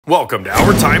Welcome to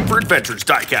Our Time for Adventures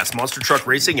diecast Monster Truck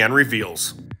Racing and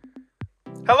Reveals.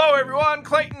 Hello everyone,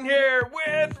 Clayton here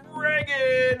with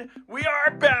Reagan. We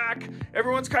are back.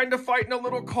 Everyone's kind of fighting a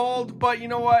little cold, but you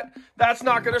know what? That's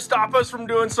not going to stop us from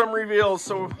doing some reveals.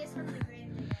 So,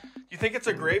 you think it's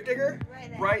a gravedigger?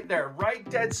 Right there, right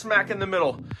dead smack in the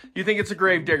middle. You think it's a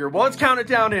gravedigger? Well, let's count it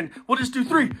down and we'll just do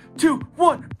 3, 2,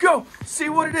 1, go. See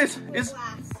what it is.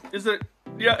 Is it?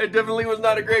 Yeah, it definitely was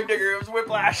not a gravedigger. It was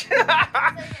Whiplash.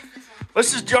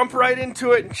 Let's just jump right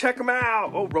into it and check them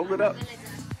out. Oh, roll it up.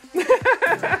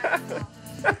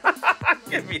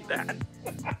 Give me that.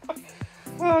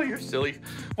 Oh, you're silly.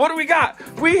 What do we got?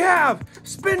 We have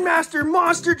Spin Master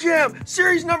Monster Jam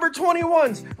Series number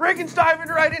 21s. Reagan's diving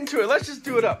right into it. Let's just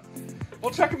do it up.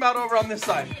 We'll check them out over on this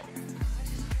side.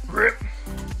 Rip.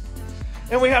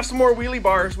 And we have some more wheelie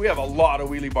bars. We have a lot of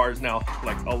wheelie bars now.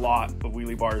 Like a lot of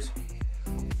wheelie bars.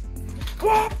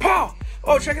 Whoa, pow!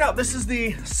 Oh, check it out. This is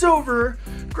the silver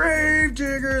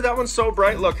gravedigger. That one's so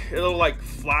bright. Look, it'll like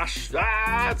flash.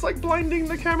 Ah, it's like blinding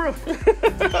the camera.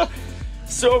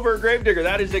 Silver gravedigger.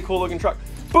 That is a cool looking truck.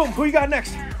 Boom. Who you got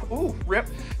next? Ooh, rip.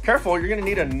 Careful. You're going to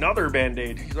need another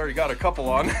band-aid. He's already got a couple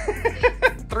on.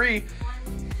 3.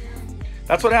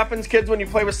 That's what happens, kids, when you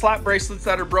play with slap bracelets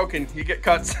that are broken. You get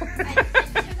cuts.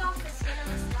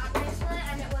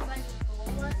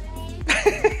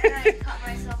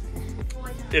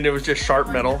 And it was just sharp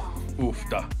metal. Oof,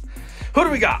 duh. Who do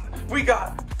we got? We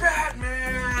got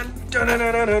Batman.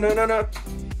 Dun-dun-dun-dun-dun-dun-dun.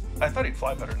 I thought he'd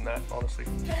fly better than that, honestly.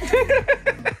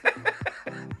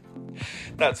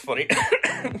 That's funny.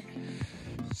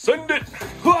 Send it.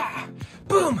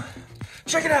 Boom.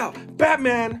 Check it out.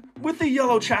 Batman with the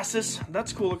yellow chassis.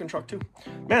 That's a cool looking truck too.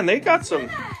 Man, they got some.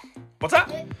 What's that?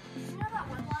 Did you know that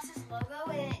Whiplash's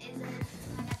logo is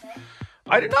a cafe?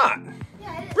 I did not.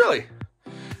 Yeah, it is. Really?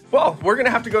 Well, we're going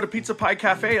to have to go to Pizza Pie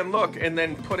Cafe and look and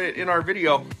then put it in our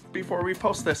video before we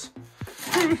post this.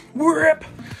 Rip!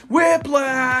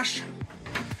 Whiplash!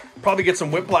 Probably get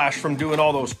some whiplash from doing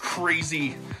all those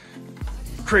crazy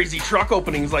truck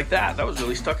openings like that. That was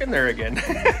really stuck in there again.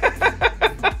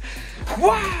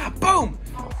 Wah! Boom!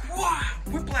 Wah!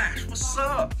 Whiplash, what's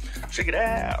up? Check it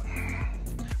out.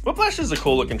 Whiplash is a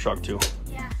cool looking truck too.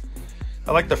 Yeah.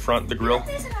 I like the front, the grill.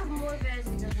 They should have more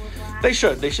versions of Whiplash. They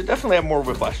should. They should definitely have more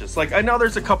Whiplashes. Like, I know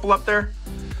there's a couple up there.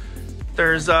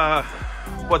 There's,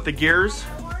 what, the gears?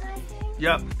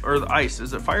 Yep. Or the ice.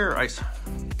 Is it fire or ice?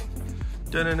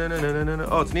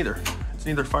 Oh, it's neither. It's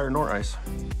neither fire nor ice.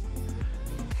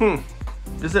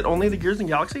 Is it only the gears in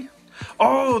Galaxy?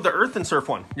 Oh, the Earth and Surf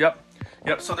one. Yep.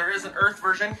 So there is an Earth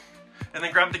version. And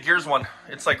then grab the gears one.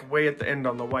 It's like way at the end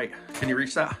on the white. Can you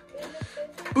reach that?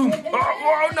 Boom.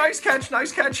 Oh, nice catch.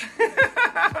 Nice catch.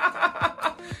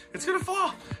 It's going to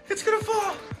fall. It's going to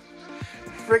fall.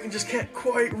 Reagan just can't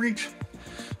quite reach.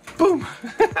 Boom.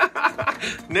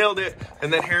 Nailed it.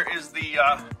 And then here is the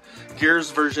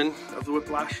gears version of the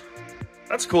Whiplash.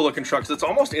 That's a cool looking truck. It's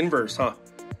almost inverse, huh?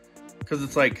 Because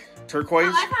it's like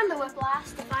turquoise. Oh, I found the Whiplash,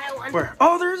 the fire one. Where?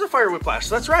 Oh, there is a fire Whiplash.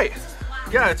 That's right.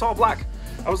 Yeah, it's all black.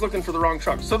 I was looking for the wrong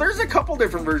truck. So there's a couple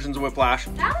different versions of Whiplash.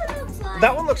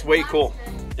 That one looks way cool.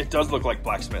 It does look like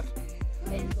Blacksmith.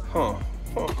 Huh.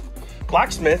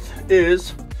 Blacksmith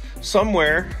is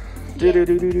somewhere.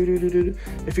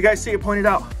 If you guys see it, point it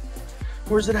out.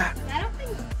 Where's it at? I don't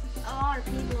think a lot of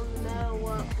people know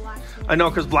what Blacksmith is. I know,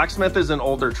 because Blacksmith is an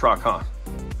older truck, huh?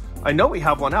 I know we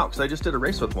have one out, because I just did a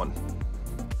race with one.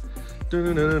 There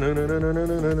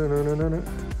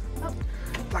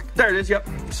it is, yep.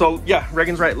 So, yeah,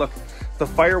 Reagan's right. Look, the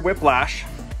Fire Whiplash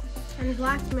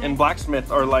and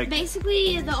Blacksmith are like...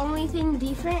 Basically, the only thing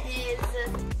different is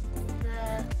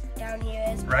the down here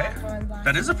is right? black.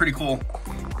 That is a pretty cool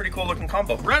looking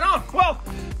combo. Right on. Well,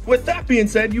 with that being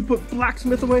said, you put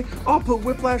Blacksmith away, I'll put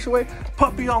Whiplash away.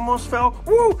 Puppy almost fell.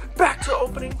 Woo! Back to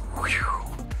opening. Whew.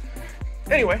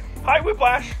 Anyway, hi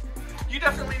Whiplash. You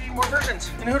definitely need more versions.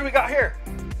 And who do we got here?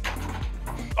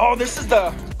 Oh, this is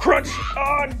the crunch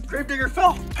on Gravedigger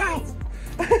fell. Pow!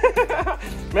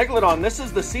 Megalodon. This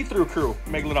is the see-through crew.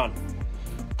 Megalodon.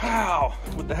 Pow!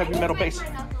 With the heavy metal base.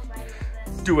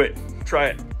 Do it. Try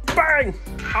it. Bang!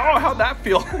 Oh, how'd that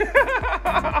feel?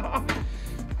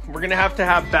 We're gonna have to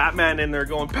have Batman in there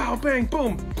going pow, bang,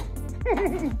 boom.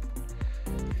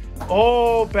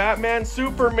 Oh, Batman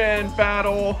Superman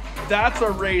battle. That's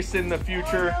a race in the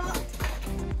future.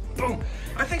 Boom.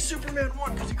 I think Superman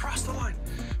won because he crossed the line.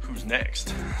 Who's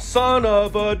next? Son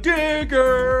of a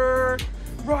digger,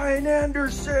 Ryan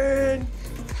Anderson.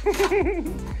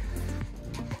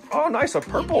 Oh, nice, a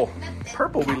purple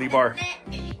wheelie bar.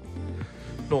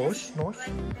 Nice. Like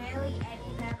barely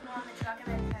any purple on the truck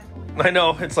and then purple. I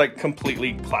know, it's like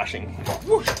completely clashing.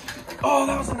 Whoosh. Oh,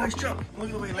 that was a nice jump. Look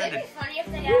at the way he landed. It'd be funny if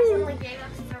they accidentally gave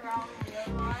us the wrong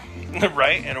wheel lot.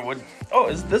 Right, and it would. Oh,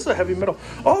 is this a heavy metal?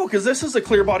 Oh, because this is a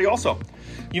clear body also.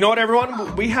 You know what,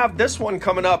 everyone? We have this one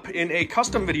coming up in a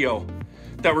custom video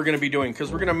that we're going to be doing,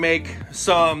 because we're going to make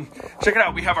some, check it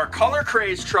out, we have our color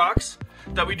craze trucks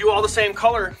that we do all the same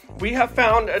color. We have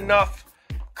found enough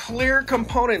clear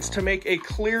components to make a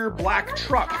clear black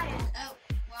truck. Tires.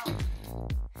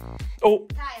 Oh.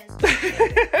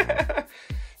 Tires.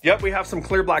 Yep, we have some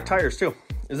clear black tires too.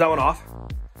 Is that one off?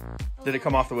 Did it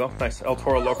come off the wheel? Nice. El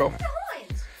Toro Loco. Look at the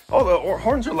horns. Oh, the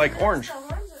horns are like orange. The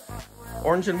horns are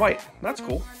Orange and white. That's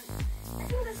cool. I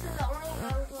think this is the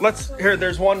only Let's, here,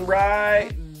 there's one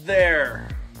right there.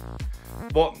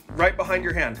 Well, right behind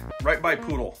your hand. Right by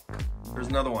Poodle. There's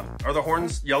another one. Are the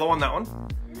horns yellow on that one?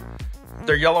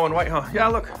 They're yellow and white, huh? Yeah,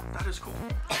 look. That is cool.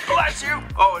 Bless you.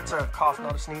 Oh, it's a cough,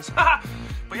 not a sneeze.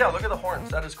 But yeah, look at the horns.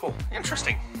 That is cool.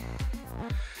 Interesting.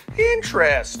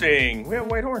 Interesting. We have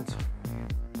white horns.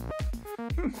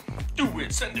 Do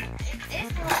it. Send it.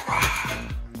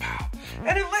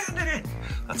 And it landed it.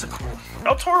 That's a cool.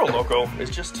 El Toro Loco is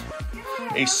just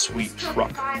a sweet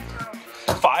truck.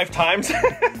 5 times?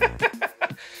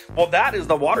 Well, that is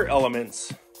the Water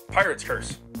Elements Pirate's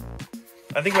Curse.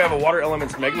 I think we have a Water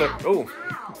Elements Megalodon. Oh,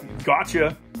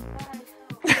 gotcha.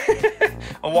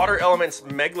 A Water Elements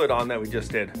Megalodon that we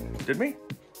just did. Did we?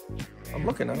 I'm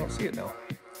looking. I don't see it now.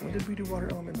 When did we do Water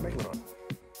Elements Megalodon?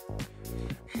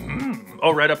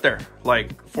 Oh, right up there.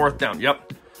 Like 4th down.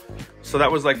 Yep. So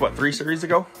that was like, what, 3 series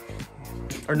ago?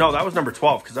 Or no, that was number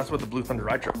 12, because that's what the Blue Thunder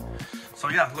Ride Truck. So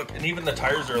yeah, look, and even the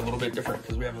tires are a little bit different,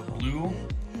 because we have a blue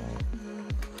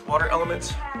Water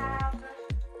Elements.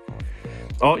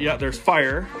 Oh yeah, there's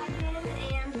fire.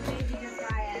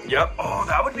 Yep. Oh,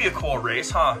 that would be a cool race,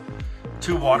 huh?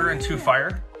 2 water and 2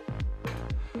 fire.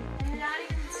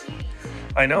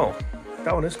 I know.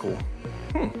 That one is cool.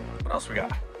 What else we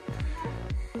got?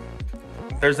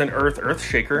 There's an Earth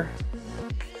Shaker.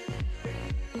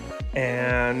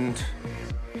 And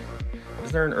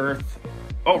is there an Earth?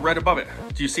 Oh, right above it.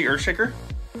 Do you see Earth Shaker?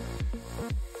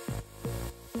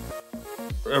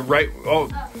 Right. Oh,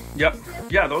 yep.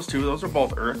 Yeah, those two. Those are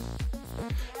both Earth.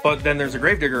 But then there's a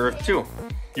Gravedigger Earth too.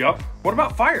 Yep. What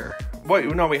about fire? Wait,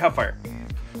 no, we have fire.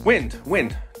 Wind.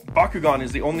 Bakugan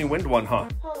is the only wind one, huh?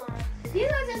 Hold on. These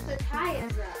are just the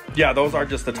tires, though. Yeah, those are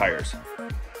just the tires. So, I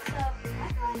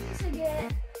thought you should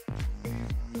get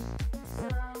some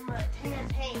tan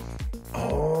paint.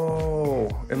 Oh,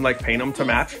 and like paint them to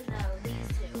match? No, these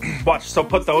 2. Watch, so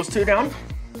put those 2 down.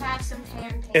 Have some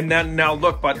tan paint. And then now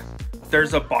look, but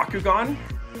there's a Bakugan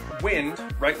wind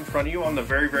right in front of you on the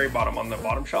very, very bottom, on the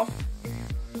bottom shelf.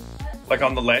 Like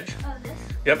on the ledge. Oh, this?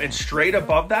 Yep, and straight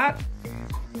above that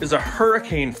is a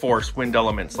Hurricane Force wind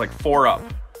elements, like 4 up.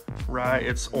 Right,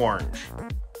 it's orange.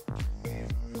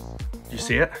 You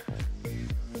see it?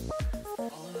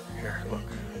 Here, look,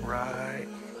 right.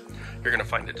 You're gonna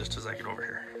find it just as I get over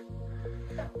here.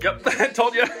 Yep, I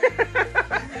told you.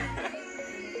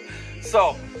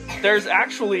 So, there's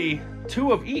actually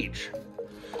 2 of each,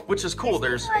 which is cool.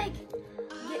 There's like,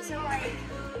 get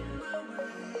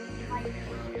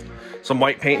some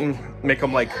white paint and make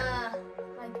them like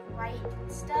white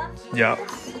stuff. Yeah,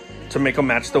 to make them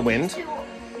match the wind.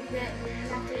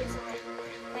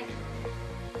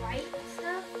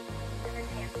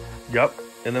 Yep,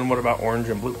 and then what about orange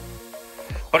and blue?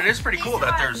 But it is pretty cool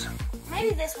that there's...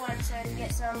 Maybe this one should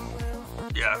get some blue.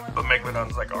 Yeah, but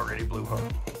Megalodon's like already blue, huh?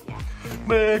 Yeah.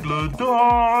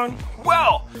 Megalodon!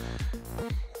 Well,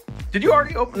 did you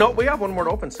already open? No, we have one more to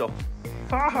open still.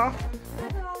 Haha.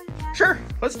 Sure,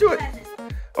 let's do it.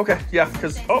 Okay, yeah,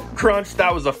 because, oh, crunch,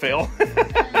 that was a fail. Do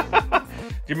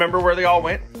you remember where they all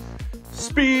went?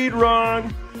 Speed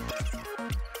run.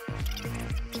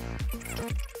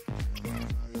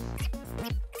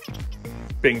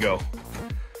 Bingo.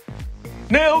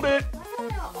 Nailed it.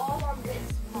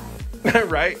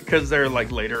 Right? Because they're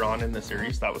like later on in the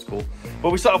series. That was cool.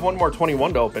 But we still have one more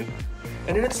 21 to open.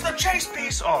 And it's the chase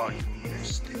piece. Oh, you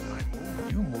missed it.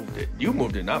 You moved it. You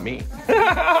moved it, not me.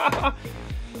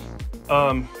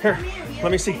 Here,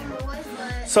 let me see.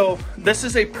 So this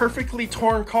is a perfectly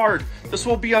torn card. This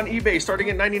will be on eBay starting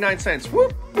at 99 cents.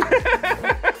 Whoop.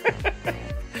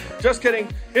 Just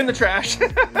kidding. In the trash.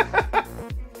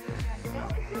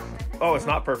 Oh, it's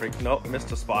not perfect. Nope,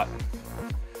 missed a spot.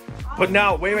 But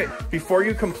now, wait. Before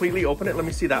you completely open it, let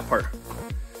me see that part.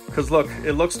 Because look,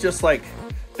 it looks just like,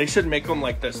 they should make them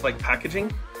like this, like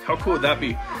packaging. How cool would that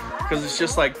be? Because it's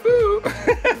just like, boo.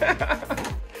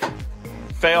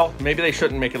 Fail. Maybe they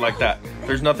shouldn't make it like that.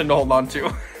 There's nothing to hold on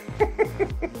to.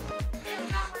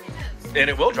 And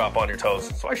it will drop on your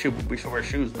toes. So we should wear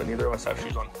shoes, but neither of us have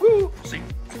shoes on. Woo! See?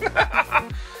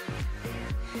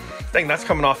 Dang, that's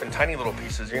coming off in tiny little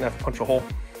pieces. You're gonna have to punch a hole.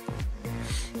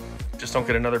 Just don't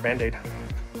get another Band-Aid.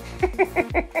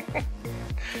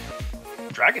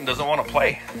 Dragon doesn't want to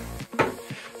play.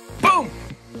 Boom!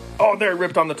 Oh, there, it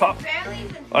ripped on the top.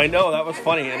 I know, that was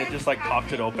funny, and it just like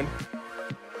popped it open.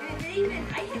 I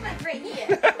hit like right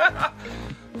here.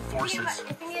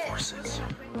 Forces.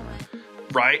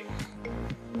 Right?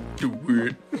 Do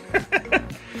it.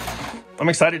 I'm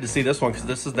excited to see this one because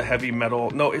this is the heavy metal.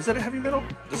 No, is it a heavy metal?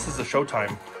 This is the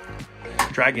Showtime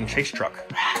Dragon Chase Truck.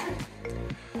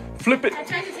 Flip it. I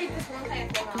tried to take this one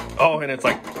kind of Oh, and it's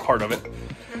like part of it.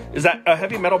 Is that a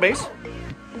heavy metal base?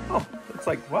 Oh, it's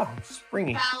like, wow,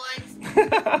 springy.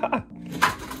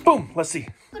 Boom, let's see.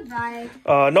 Goodbye.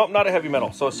 Nope, not a heavy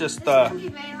metal. So it's just the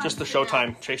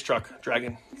Showtime Chase Truck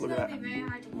Dragon. Look at that. Very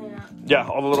hard to clean up. Yeah,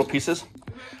 all the little pieces.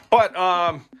 But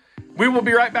we will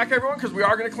be right back, everyone, because we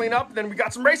are going to clean up. Then we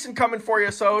got some racing coming for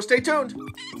you, so stay tuned.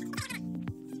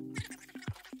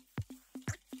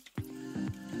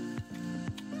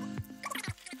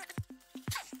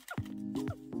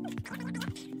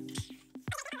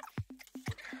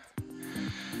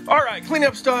 All right,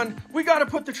 cleanup's done. We got to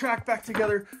put the track back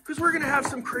together because we're going to have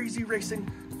some crazy racing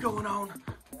going on.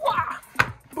 Wah!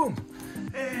 Boom.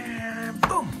 And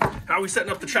boom. How are we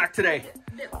setting up the track today?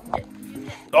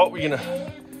 Oh, we're going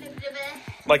to...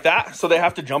 Like that? So they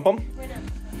have to jump them?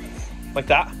 Like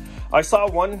that? I saw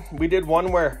one, we did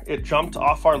one where it jumped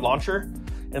off our launcher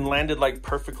and landed like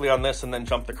perfectly on this and then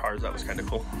jumped the cars. That was kind of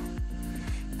cool.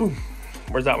 Boom.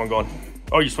 Where's that one going?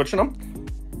 Oh, you switching them?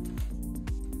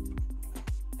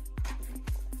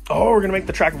 Oh, we're gonna make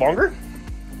the track longer?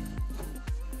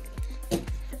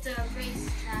 It's a race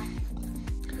track.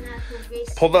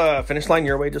 Pull the finish line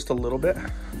your way just a little bit.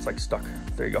 It's like stuck.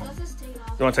 There you go. Let's just take it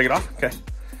off. You wanna take it off? Okay.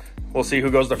 We'll see who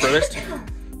goes the furthest.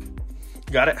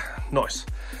 Got it? Nice.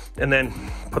 And then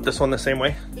put this one the same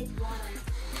way. It's water.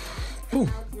 Boom.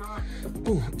 No, it's not.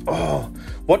 Boom. Oh,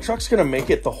 what truck's gonna make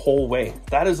it the whole way?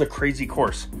 That is a crazy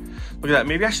course. Look at that.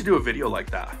 Maybe I should do a video like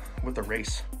that with a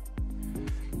race.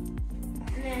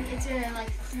 And then it's gonna like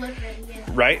flip it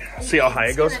again. Right? See how high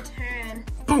it goes? It's gonna turn.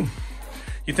 Boom.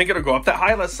 You think it'll go up that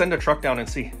high? Let's send a truck down and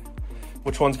see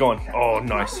which one's going. Oh,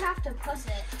 nice. You have to push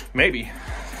it. Maybe.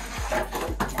 That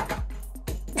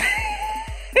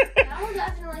will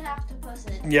definitely have to push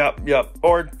it. Yep.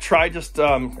 Or try just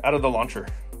out of the launcher.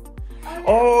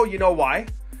 Oh, you know why?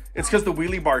 It's because the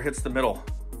wheelie bar hits the middle.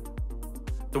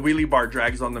 The wheelie bar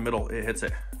drags on the middle. It hits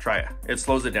it. Try it. It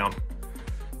slows it down.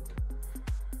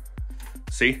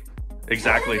 See?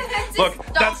 Exactly. Look,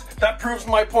 that proves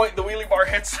my point. The wheelie bar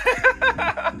hits.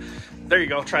 There you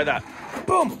go. Try that.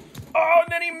 Boom. Oh,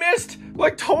 and then he missed.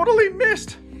 Like totally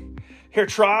missed. Here,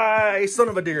 try son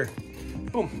of a deer.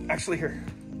 Boom. Actually, here.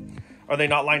 Are they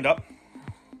not lined up?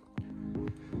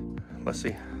 Let's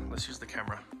see. Let's use the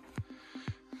camera.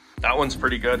 That one's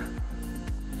pretty good.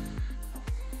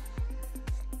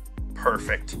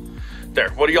 Perfect. There.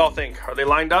 What do y'all think? Are they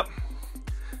lined up?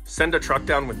 Send a truck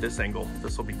down with this angle.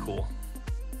 This will be cool.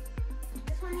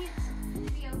 This one needs to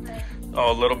be open.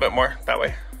 Oh, a little bit more that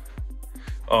way.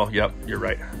 Oh, yep. You're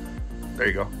right. There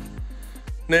you go.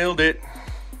 Nailed it.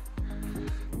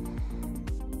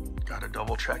 Got to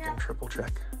double check and triple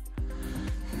check.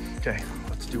 Okay,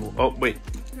 let's do. Oh, wait.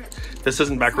 This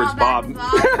isn't backwards Bob.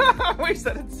 We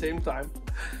said it at the same time.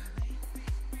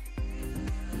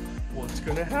 What's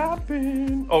gonna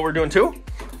happen? Oh, we're doing two?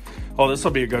 Oh, this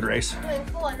will be a good race. I'm doing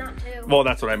 4, not 2. Well,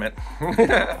 that's what I meant.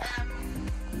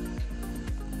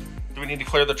 Do we need to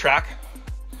clear the track?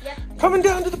 Yep. Coming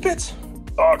down to the pits.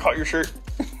 Oh, I caught your shirt.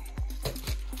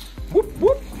 Whoop,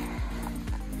 whoop.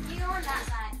 You go on that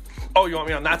side. Oh, you want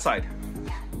me on that side?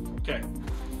 Yeah. Okay.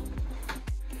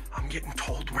 I'm getting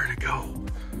told where to go.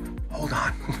 Hold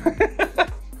on.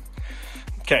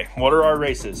 Okay, what are our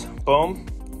races? Boom.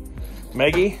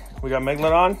 Meggie, we got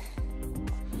Megalodon.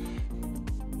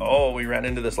 Oh, we ran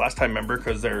into this last time, remember,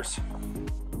 because there's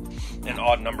an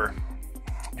odd number.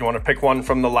 You want to pick one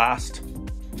from the last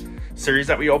series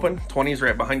that we opened? 20's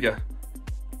right behind you.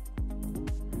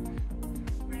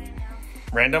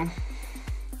 Random.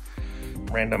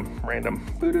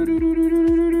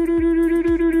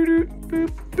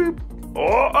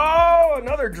 Oh,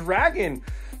 another dragon.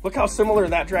 Look how similar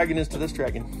that dragon is to this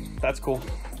dragon. That's cool.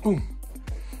 Boom.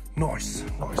 Nice.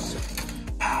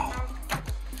 Pow.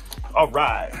 All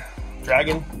right.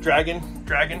 Dragon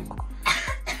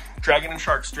and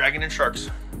sharks.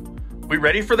 We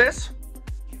ready for this?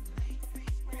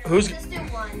 Just do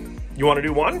one. You want to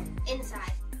do one?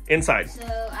 Inside. Inside. So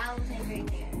I'll take right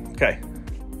there. Okay.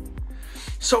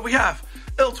 So we have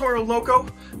El Toro Loco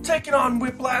taking on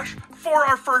Whiplash for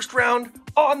our first round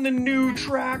on the new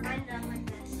track. I'm done with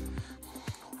this.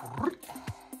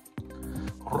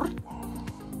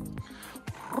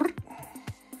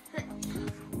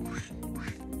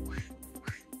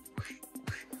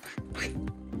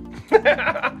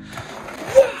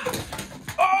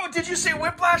 Oh, did you see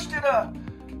Whiplash did a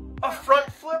front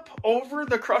flip over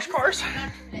the crush cars?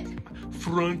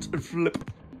 Front flip.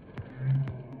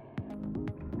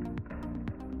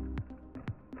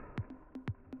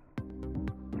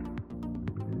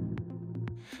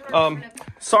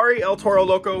 Sorry, El Toro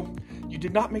Loco, you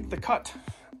did not make the cut.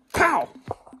 Pow!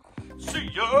 See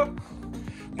ya!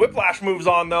 Whiplash moves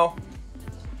on though.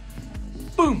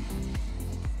 Boom!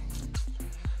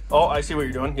 Oh, I see what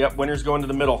you're doing. Yep, winner's going to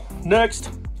the middle. Next,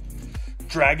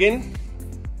 Dragon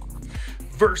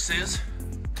versus...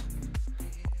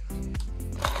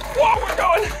 Whoa, we're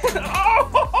going!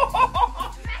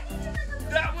 Oh!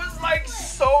 That was like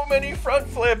so many front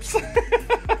flips.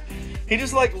 He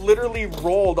just like literally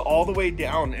rolled all the way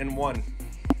down and won.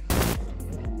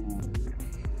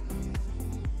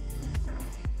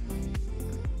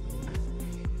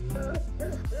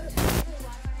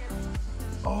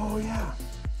 Oh yeah.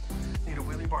 Need a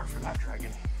wheelie bar for that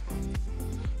Dragon.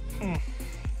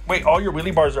 Wait, all your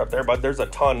wheelie bars are up there, bud. There's a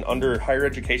ton under higher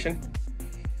education.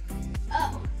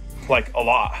 Oh. Like a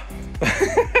lot.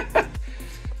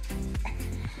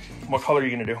 What color are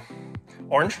you gonna do?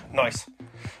 Orange? Nice.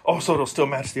 Oh, so it'll still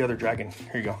match the other Dragon.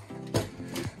 Here you go.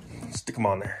 Stick them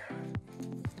on there.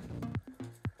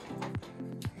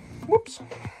 Whoops.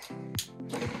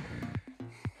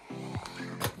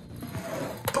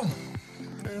 Boom.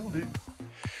 Nailed it.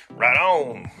 Right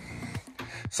on.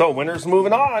 So winner's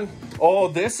moving on. Oh,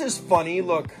 this is funny.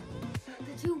 Look.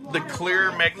 The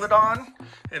clear Megalodon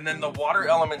and then the Water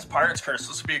Elements Pirate's Curse.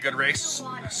 This will be a good race.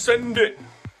 Send it.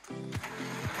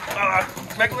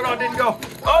 Megalodon didn't go.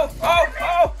 Oh!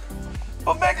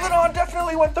 But Megalodon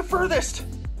definitely went the furthest.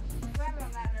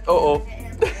 Uh-oh.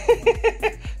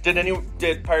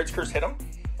 Did Pirate's Curse hit him?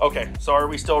 Okay, so are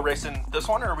we still racing this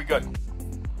one or are we good?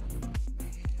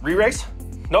 Re-race?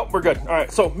 Nope, we're good. All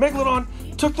right, so Megalodon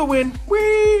took the win.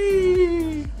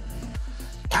 Whee!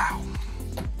 Pow!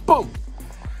 Boom!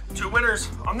 2 winners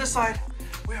on this side.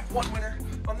 We have 1 winner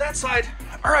on that side.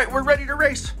 All right, we're ready to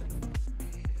race.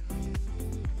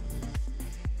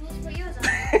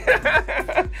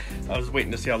 I was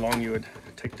waiting to see how long you would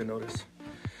take to notice.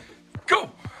 Go!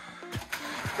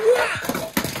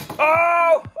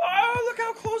 Oh, look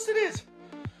how close it is.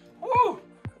 Woo!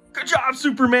 Good job,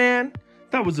 Superman.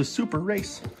 That was a super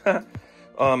race.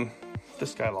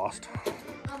 This guy lost.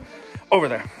 Over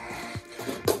there.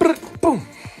 Boom.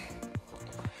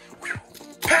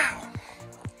 Pow.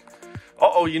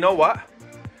 Uh-oh, you know what?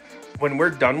 When we're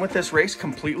done with this race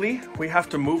completely, we have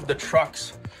to move the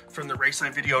trucks from the race I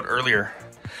videoed earlier.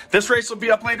 This race will be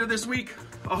up later this week.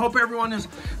 I hope everyone is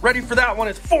ready for that one.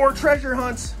 It's 4 treasure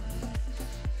hunts.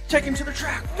 Taken to the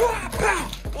track.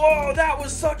 Whoa, that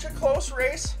was such a close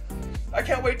race. I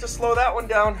can't wait to slow that one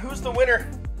down. Who's the winner?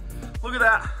 Look at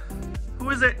that. Who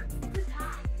is it?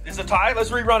 It's a tie. Let's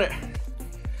rerun it.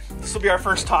 This will be our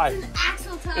first tie. An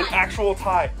actual tie. An actual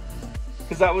tie.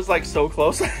 Because that was like so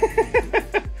close.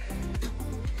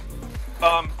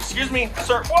 Excuse me,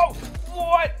 sir. Whoa,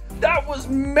 what? That was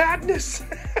madness.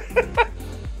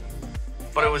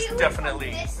 But it was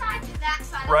definitely this side to that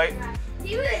side. right.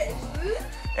 He was.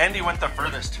 Andy went the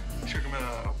furthest. Check him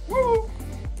out. Woo!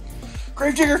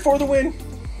 Gravedigger for the win.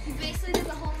 He basically did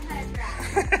the whole entire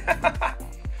track.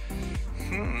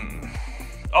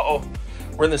 Uh-oh.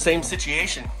 We're in the same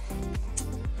situation.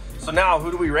 So now,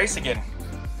 who do we race again?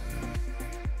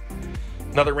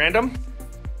 Another random?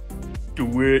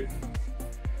 Do it.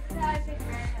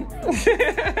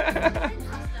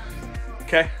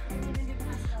 Okay.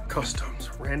 Customs.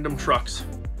 Random trucks.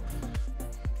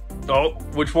 Oh,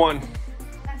 which one?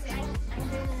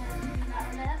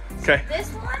 Okay. This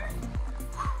one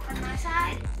on my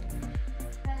side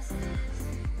versus.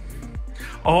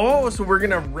 Oh, so we're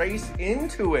gonna race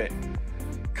into it.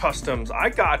 Customs. I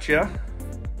gotcha.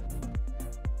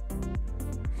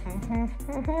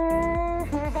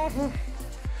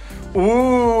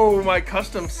 Ooh, my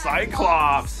custom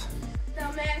Cyclops. The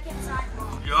American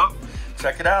Cyclops. Yup.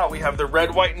 Check it out. We have the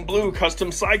red, white, and blue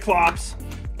custom Cyclops.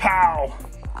 Pow.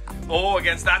 Oh,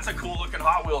 against that's a cool looking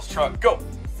Hot Wheels truck. Go.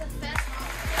 It's the best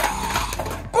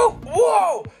Hot Oh,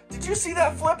 whoa. Did you see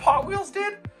that flip Hot Wheels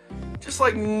did? Just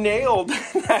like nailed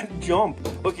that jump.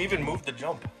 Look, even moved the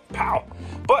jump. Pow.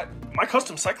 But my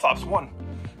custom Cyclops won.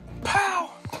 Pow.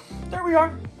 There we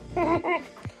are.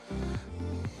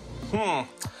 So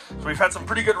we've had some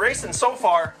pretty good racing so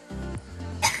far.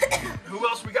 Who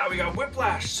else we got? We got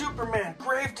Whiplash, Superman,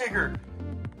 Gravedigger,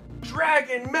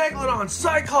 Dragon, Megalodon,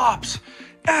 Cyclops,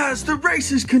 as the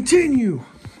races continue.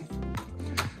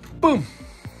 Boom.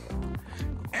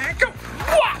 And go.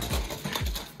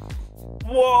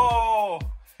 Whoa.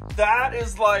 That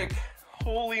is like,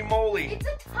 holy moly. It's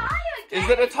a tie again. Is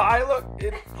it a tie? Look,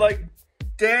 it's like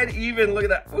dead even. Look at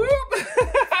that. Whoop.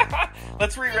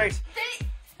 Let's re-race.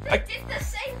 They did the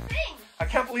same thing. I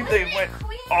can't believe they went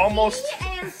almost.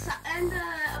 And the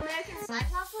American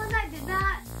Cyclops one that did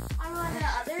that on one of the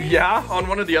others. Yeah, on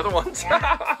one of the other ones.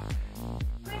 Yeah.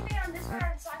 Maybe on this one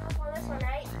and Cyclops on this one,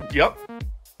 right? Yep.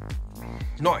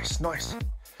 Nice, nice.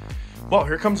 Well,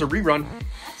 here comes a rerun.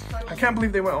 That's funny. I can't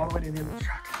believe they went all the way to the end of the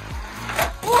track.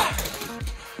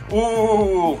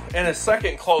 Ooh, and a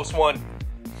second close one.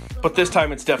 But this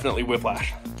time it's definitely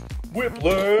Whiplash.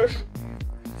 Whiplash.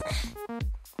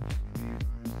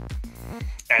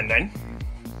 And then,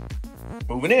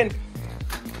 moving in.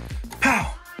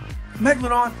 Pow!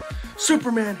 Megalodon,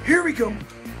 Superman, here we go.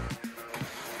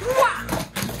 Wah!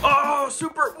 Oh,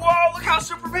 whoa, look how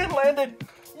Superman landed.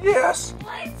 Yes.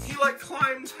 What? He like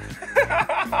climbed.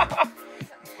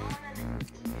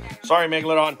 Sorry,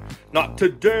 Megalodon, not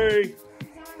today.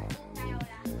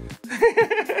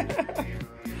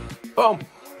 Boom.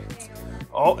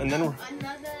 Oh, and then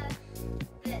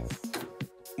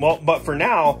well, but for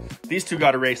now, these two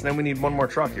got a race, and then we need one more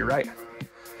truck. You're right.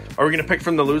 Are we gonna pick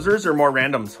from the losers or more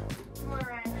randoms? More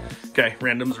randoms. Okay,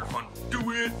 randoms are fun.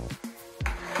 Do it.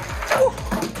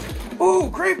 Ooh,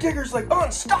 Gravedigger's like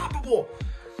unstoppable.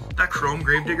 That chrome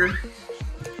Gravedigger.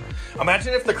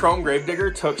 Imagine if the chrome Gravedigger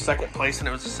took second place and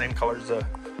it was the same color as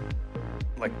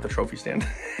like the trophy stand.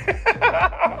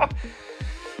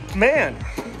 Man,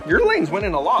 your lane's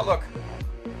winning a lot. Look,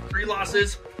 3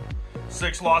 losses,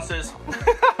 6 losses.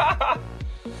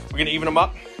 We're gonna even them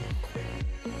up.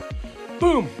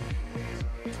 Boom.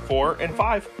 4 and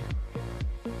 5.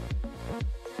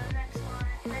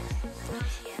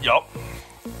 Yup.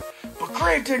 But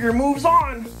Gravedigger moves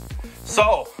on.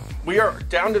 So we are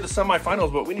down to the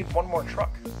semifinals, but we need one more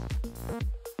truck.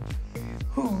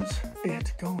 Who's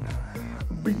it gonna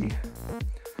be?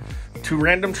 2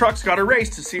 random trucks got a race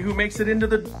to see who makes it into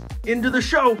the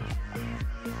show.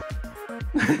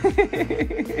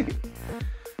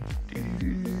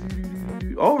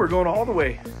 Oh, we're going all the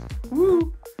way.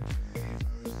 Woo!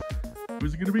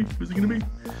 Who's it gonna be? Who's it gonna be?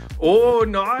 Oh,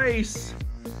 nice!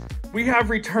 We have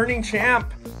returning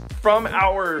champ from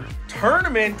our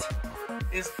tournament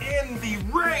is in the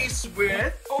race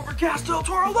with Overcast El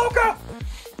Toro Loco.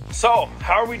 So,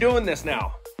 how are we doing this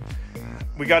now?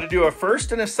 We got to do a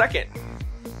first and a second,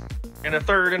 and a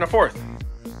third and a fourth.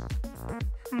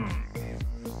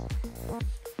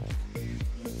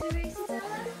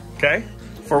 Okay.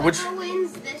 For which? Whoever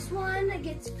wins this one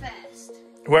gets first.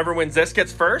 Whoever wins this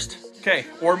gets first? Okay.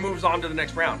 Or moves on to the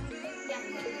next round.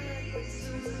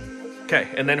 Okay.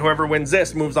 And then whoever wins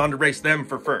this moves on to race them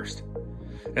for first.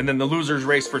 And then the losers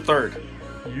race for third.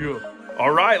 Yeah.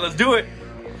 All right, let's do it.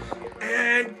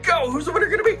 And go. Who's the winner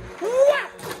going to be?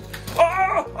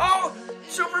 Oh,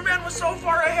 Superman was so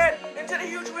far ahead and did a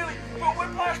huge wheelie, but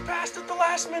Whiplash passed at the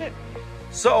last minute.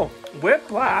 So,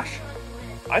 Whiplash,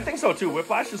 I think so too.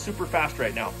 Whiplash is super fast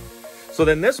right now. So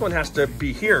then this one has to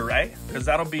be here, right? Because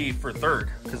that'll be for third,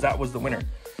 because that was the winner.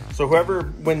 So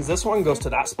whoever wins this one goes to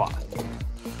that spot.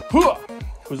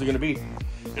 Who's it going to be?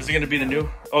 Is it going to be the new?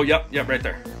 Oh, yep, right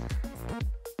there.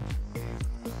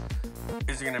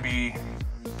 Is it going to be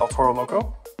El Toro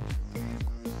Loco?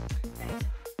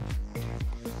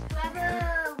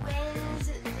 Whoever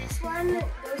wins this one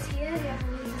goes here,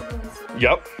 whoever loses goes here.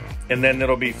 Yep. And then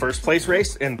it'll be first place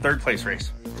race and third place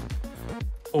race.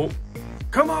 Oh,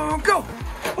 come on, go.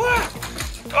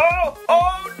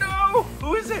 Oh no.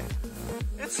 Who is it?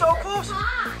 It's so close.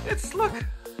 It's, look.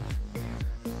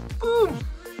 Boom.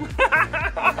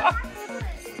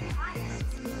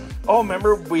 Oh,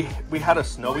 remember we had a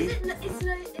snowy?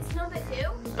 It's number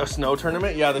 2? A snow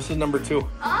tournament? Yeah, this is number 2.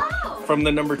 Oh. From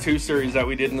the number 2 series that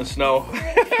we did in the snow.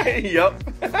 Yep.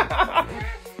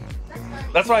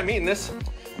 That's what I mean. This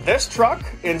truck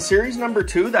in series number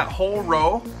 2, that whole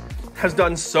row, has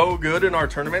done so good in our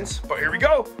tournaments. But here we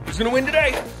go. Who's gonna win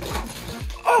today?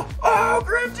 Oh,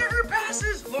 Gravedigger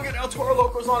passes. Look at El Toro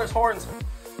Loco's on his horns.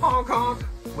 Honk, honk.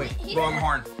 Wait, wrong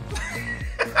horn.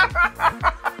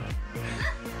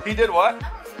 He did what?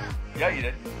 Yeah, you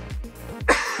did.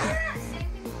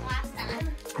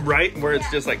 Right? Where it's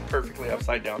just like perfectly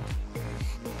upside down.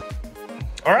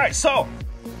 All right, so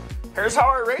here's how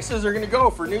our races are going to go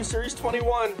for new Series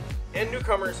 21 and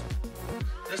newcomers.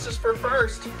 This is for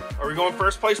first. Are we going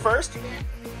first place first?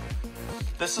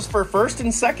 This is for first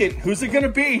and second. Who's it gonna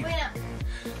be? Wait, no.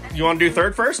 You want to do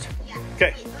third first? Yeah.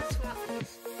 Okay. Wait, let's swap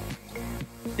these.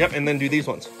 Yep, and then do these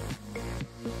ones.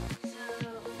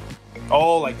 So,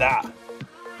 Oh, like that.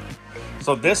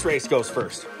 So this race goes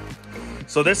first.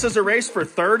 So this is a race for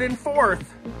third and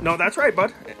fourth. No, that's right,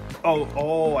 bud.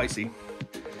 Oh, I see.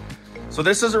 So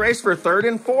this is a race for third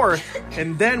and fourth,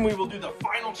 and then we will do the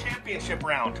final championship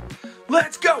round.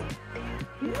 Let's go!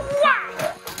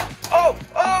 Wow! Oh,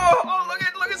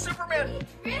 look at Superman.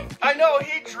 I know,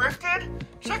 he drifted.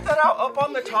 Check that out, up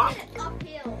on the top.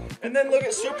 Uphill. And then look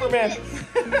at Superman.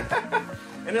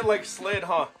 And it like slid,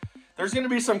 huh? There's gonna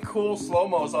be some cool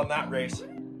slow-mos on that race.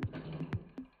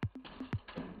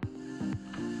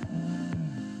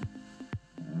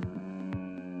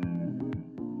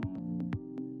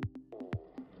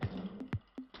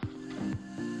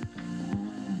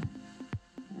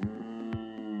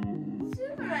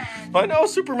 Superman. I know,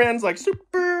 Superman's like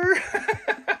super.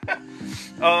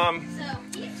 So,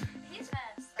 he's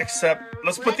fast. Except,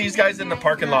 let's put these guys in the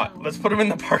parking lot. Let's put them in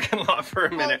the parking lot for a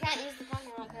Well, we minute. can't use the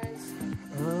parking lot, guys.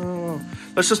 Oh,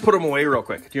 let's just put them away real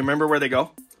quick. Do you remember where they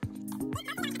go?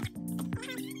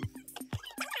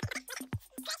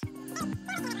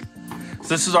 So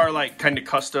this is our like kind of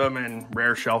custom and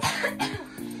rare shelf.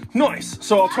 Nice.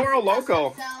 So El Toro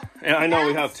Loco. Yeah, I know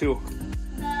we have two.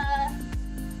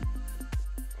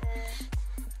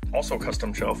 Also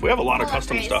custom shelf. We have a lot of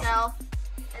custom stuff.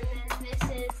 And then this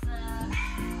is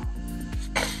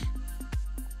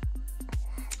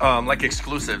Like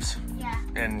exclusives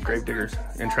and grave diggers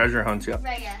and treasure hunts. Yeah.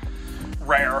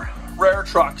 Rare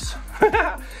trucks.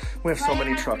 We have so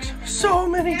many trucks. So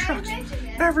many trucks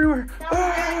everywhere.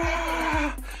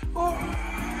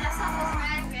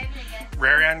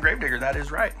 Rare and Gravedigger, that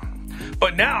is right.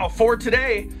 But now for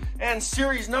today and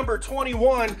series number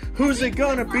 21, who's it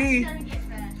gonna be?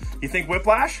 You think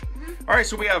Whiplash? All right,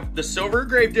 so we have the silver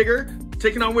Gravedigger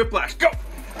taking on Whiplash. Go!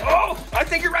 Oh, I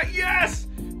think you're right. Yes!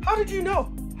 How did you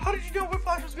know? How did you know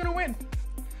Whiplash was gonna win?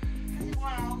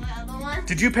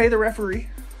 Did you pay the referee?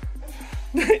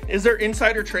 Is there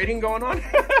insider trading going on?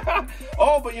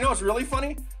 Oh, but you know what's really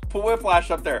funny? Put Whiplash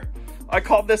up there. I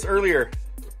called this earlier.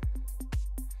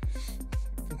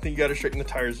 I think you gotta straighten the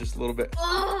tires just a little bit.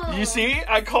 Oh. You see?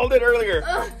 I called it earlier.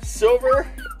 Silver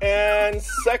and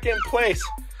second place.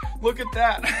 Look at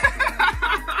that.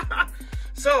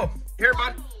 So, here,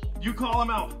 bud. You call him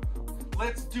out.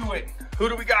 Let's do it. Who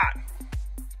do we got?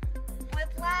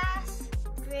 Whiplash,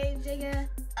 Gravedigger,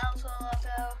 El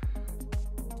Toro.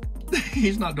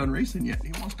 He's not done racing yet.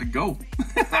 He wants to go.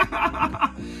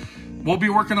 We'll be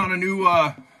working on a new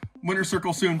winner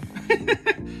circle soon.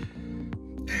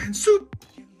 And Superman.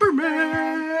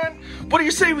 What do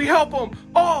you say we help them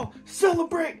all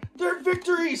celebrate their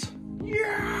victories?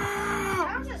 Yeah.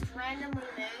 That was just randomly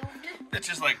moved. It's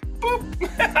just like boop. It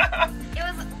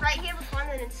was right here before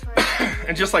and then it's right.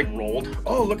 And just like rolled.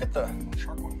 Oh, look at the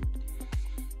sharp one.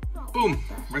 Boom,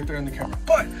 right there in the camera.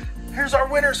 But here's our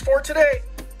winners for today.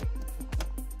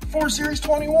 For Series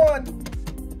 21.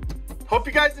 Hope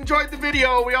you guys enjoyed the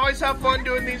video. We always have fun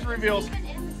doing these reveals. Even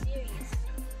in the series.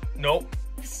 Nope.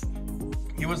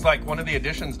 He was like one of the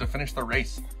additions to finish the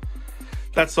race.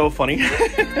 That's so funny.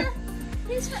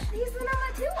 He's the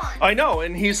number 2 one. I know,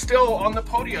 and he's still on the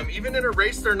podium. Even in a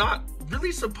race they're not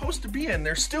really supposed to be in,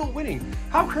 they're still winning.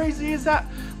 How crazy is that?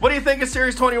 What do you think of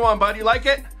Series 21, bud? You like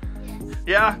it? Yes.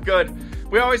 Yeah, good.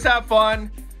 We always have fun.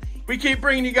 We keep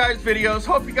bringing you guys videos.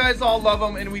 Hope you guys all love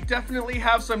them, and we definitely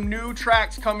have some new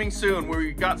tracks coming soon where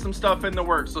we got some stuff in the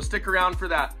works, so stick around for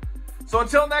that. So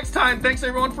until next time, thanks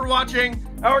everyone for watching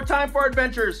Our Time for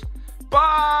Adventures.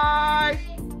 Bye!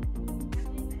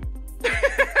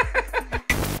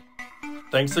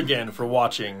 Thanks again for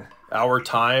watching Our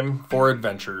Time for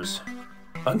Adventures.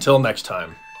 Until next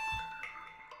time.